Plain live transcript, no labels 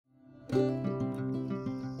Hey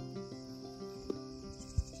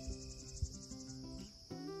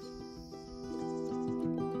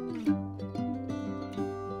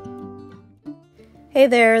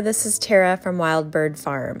there, this is Tara from Wild Bird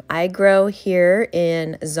Farm. I grow here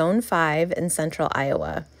in Zone 5 in central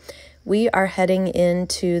Iowa. We are heading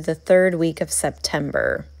into the third week of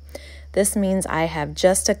September. This means I have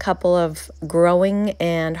just a couple of growing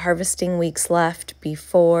and harvesting weeks left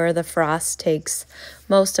before the frost takes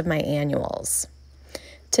most of my annuals.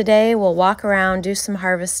 Today we'll walk around, do some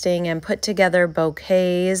harvesting, and put together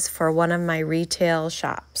bouquets for one of my retail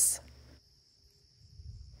shops.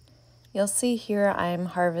 You'll see here I'm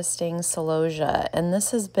harvesting celosia, and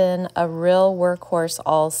this has been a real workhorse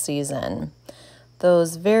all season.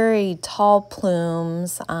 Those very tall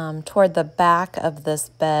plumes toward the back of this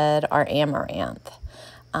bed are amaranth,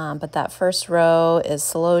 but that first row is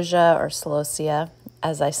celosia or celosia,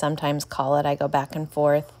 as I sometimes call it. I go back and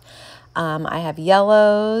forth. I have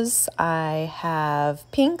yellows, I have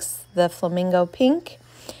pinks, the flamingo pink,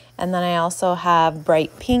 and then I also have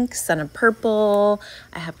bright pinks and a purple.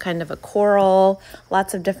 I have kind of a coral,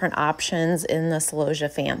 lots of different options in the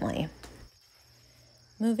celosia family.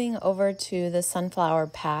 Moving over to the sunflower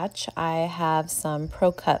patch, I have some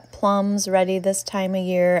pro-cut plums ready this time of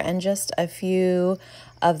year and just a few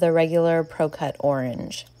of the regular pro-cut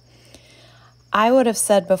orange. I would have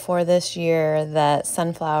said before this year that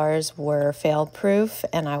sunflowers were fail-proof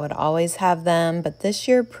and I would always have them, but this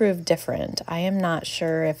year proved different. I am not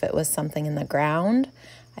sure if it was something in the ground.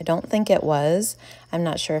 I don't think it was. I'm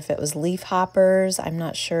not sure if it was leaf hoppers. I'm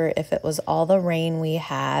not sure if it was all the rain we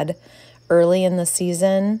had early in the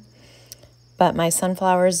season, but my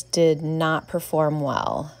sunflowers did not perform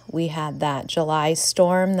well. We had that July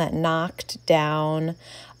storm that knocked down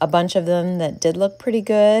a bunch of them that did look pretty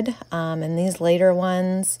good, and these later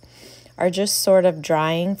ones are just sort of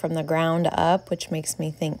drying from the ground up, which makes me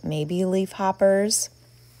think maybe leaf hoppers.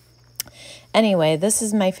 Anyway, this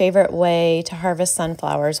is my favorite way to harvest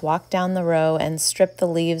sunflowers. Walk down the row and strip the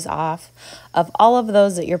leaves off of all of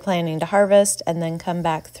those that you're planning to harvest, and then come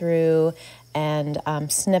back through and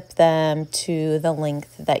snip them to the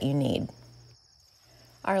length that you need.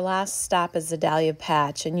 Our last stop is the dahlia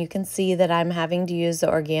patch, and you can see that I'm having to use the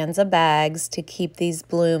organza bags to keep these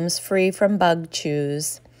blooms free from bug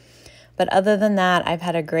chews. But other than that, I've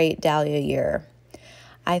had a great dahlia year.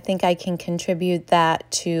 I think I can contribute that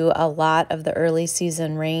to a lot of the early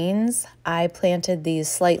season rains. I planted these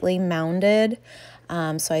slightly mounded,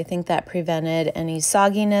 so I think that prevented any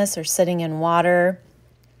sogginess or sitting in water.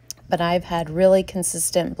 But I've had really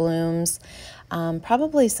consistent blooms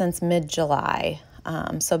probably since mid-July.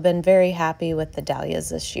 So been very happy with the dahlias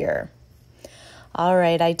this year. All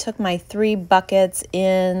right, I took my 3 buckets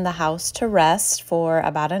in the house to rest for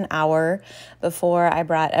about an hour before I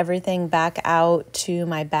brought everything back out to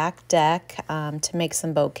my back deck to make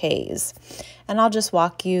some bouquets. And I'll just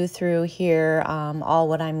walk you through here all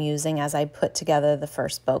what I'm using as I put together the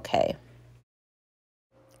first bouquet.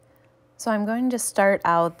 So I'm going to start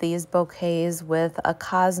out these bouquets with a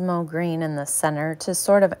Cosmo green in the center to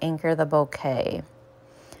sort of anchor the bouquet.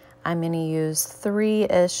 I'm going to use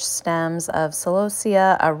 3-ish stems of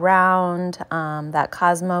celosia around that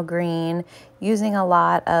Cosmo green, using a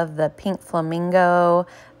lot of the pink flamingo.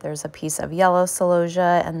 There's a piece of yellow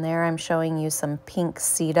celosia, and there I'm showing you some pink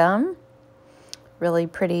sedum. Really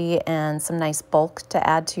pretty and some nice bulk to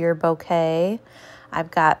add to your bouquet.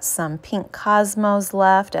 I've got some pink cosmos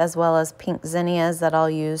left, as well as pink zinnias that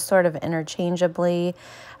I'll use sort of interchangeably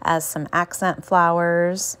as some accent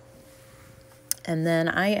flowers. And then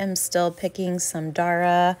I am still picking some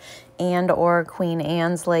Dara and or Queen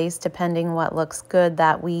Anne's lace, depending what looks good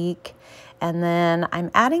that week. And then I'm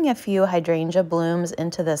adding a few hydrangea blooms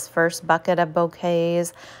into this first bucket of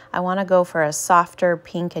bouquets. I want to go for a softer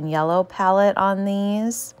pink and yellow palette on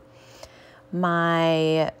these.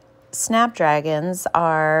 My snapdragons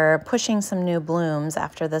are pushing some new blooms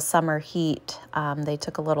after the summer heat. They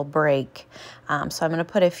took a little break. So I'm going to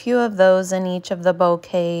put a few of those in each of the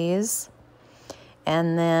bouquets.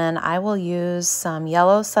 And then I will use some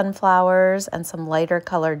yellow sunflowers and some lighter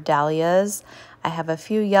colored dahlias. I have a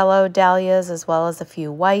few yellow dahlias as well as a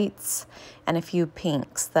few whites and a few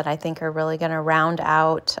pinks that I think are really going to round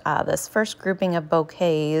out this first grouping of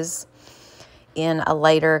bouquets in a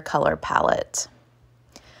lighter color palette.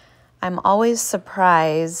 I'm always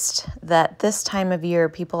surprised that this time of year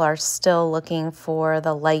people are still looking for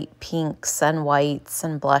the light pinks and whites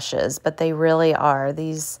and blushes, but they really are.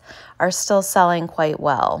 These are still selling quite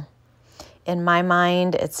well. In my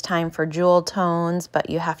mind, it's time for jewel tones, but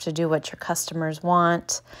you have to do what your customers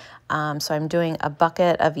want. So I'm doing a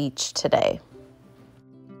bucket of each today.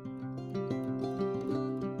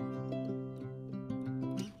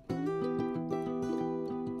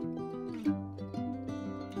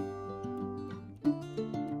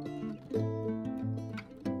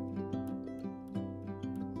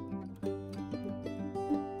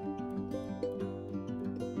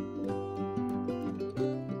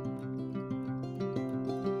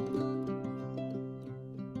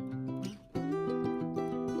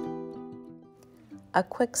 a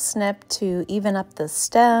quick snip to even up the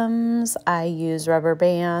stems. I use rubber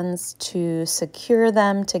bands to secure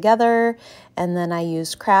them together, and then I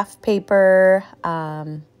use craft paper.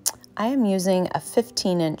 I am using a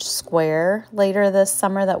 15-inch square later this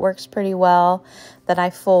summer that works pretty well, that I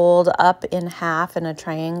fold up in half in a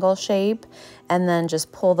triangle shape, and then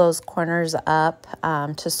just pull those corners up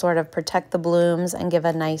to sort of protect the blooms and give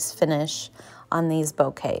a nice finish on these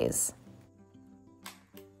bouquets.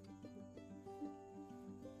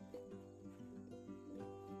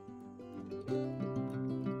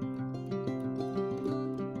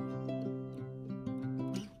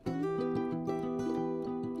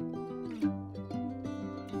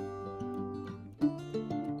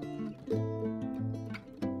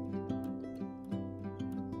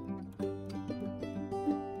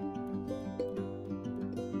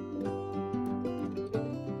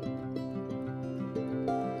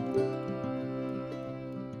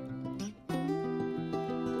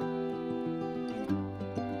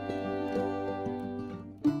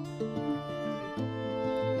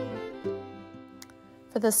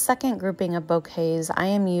 For the second grouping of bouquets, I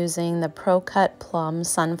am using the Pro Cut Plum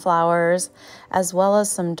sunflowers, as well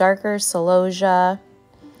as some darker celosia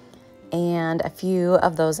and a few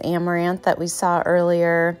of those amaranth that we saw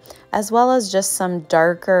earlier, as well as just some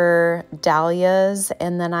darker dahlias.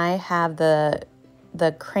 And then I have the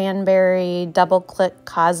cranberry double click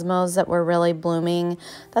cosmos that were really blooming.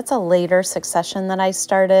 That's a later succession that I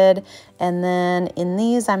started. And then in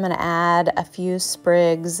these, I'm going to add a few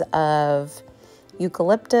sprigs of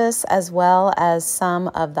eucalyptus, as well as some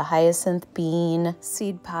of the hyacinth bean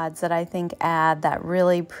seed pods that I think add that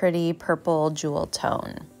really pretty purple jewel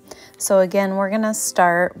tone. So again, we're gonna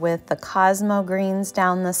start with the Cosmo greens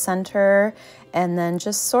down the center and then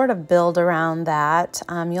just sort of build around that.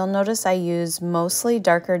 You'll notice I use mostly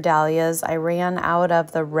darker dahlias. I ran out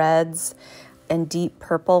of the reds and deep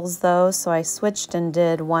purples though, so I switched and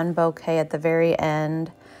did one bouquet at the very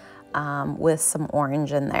end with some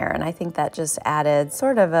orange in there, and I think that just added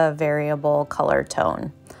sort of a variable color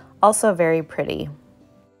tone. Also very pretty.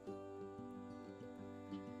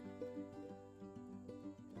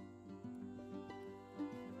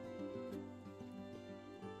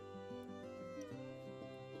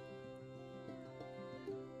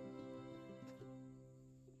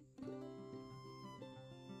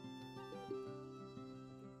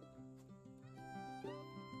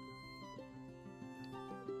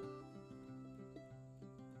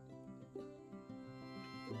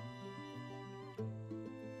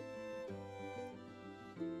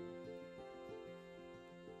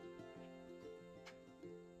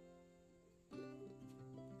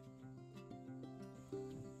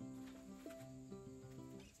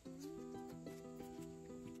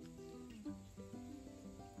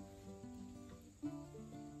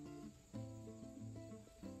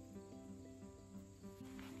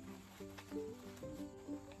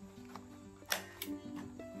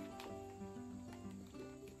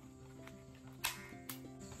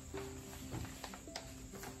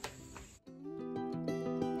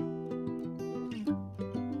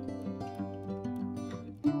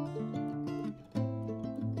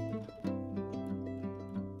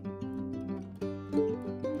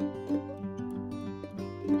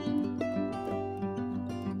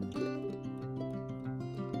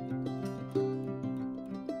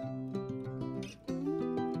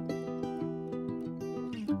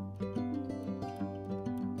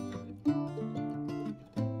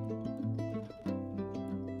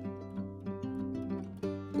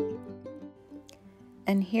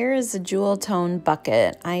 And here is a jewel tone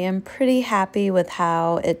bucket. I am pretty happy with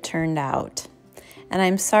how it turned out. And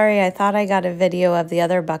I'm sorry, I thought I got a video of the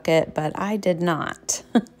other bucket, but I did not.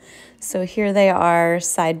 So here they are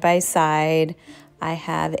side by side. I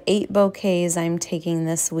have 8 bouquets I'm taking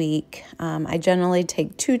this week. I generally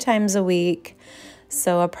take 2 times a week,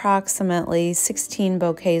 so approximately 16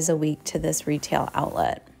 bouquets a week to this retail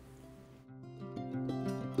outlet.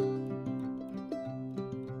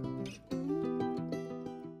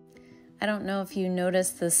 I don't know if you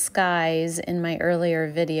noticed the skies in my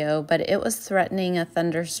earlier video, but it was threatening a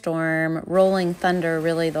thunderstorm, rolling thunder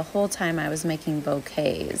really the whole time I was making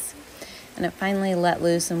bouquets. And it finally let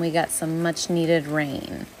loose and we got some much needed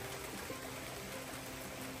rain.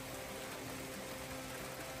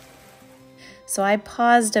 So I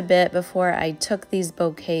paused a bit before I took these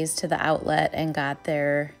bouquets to the outlet and got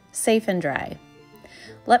there safe and dry.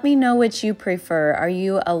 Let me know which you prefer. Are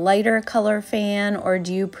you a lighter color fan, or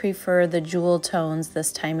do you prefer the jewel tones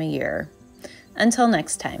this time of year? Until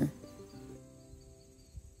next time.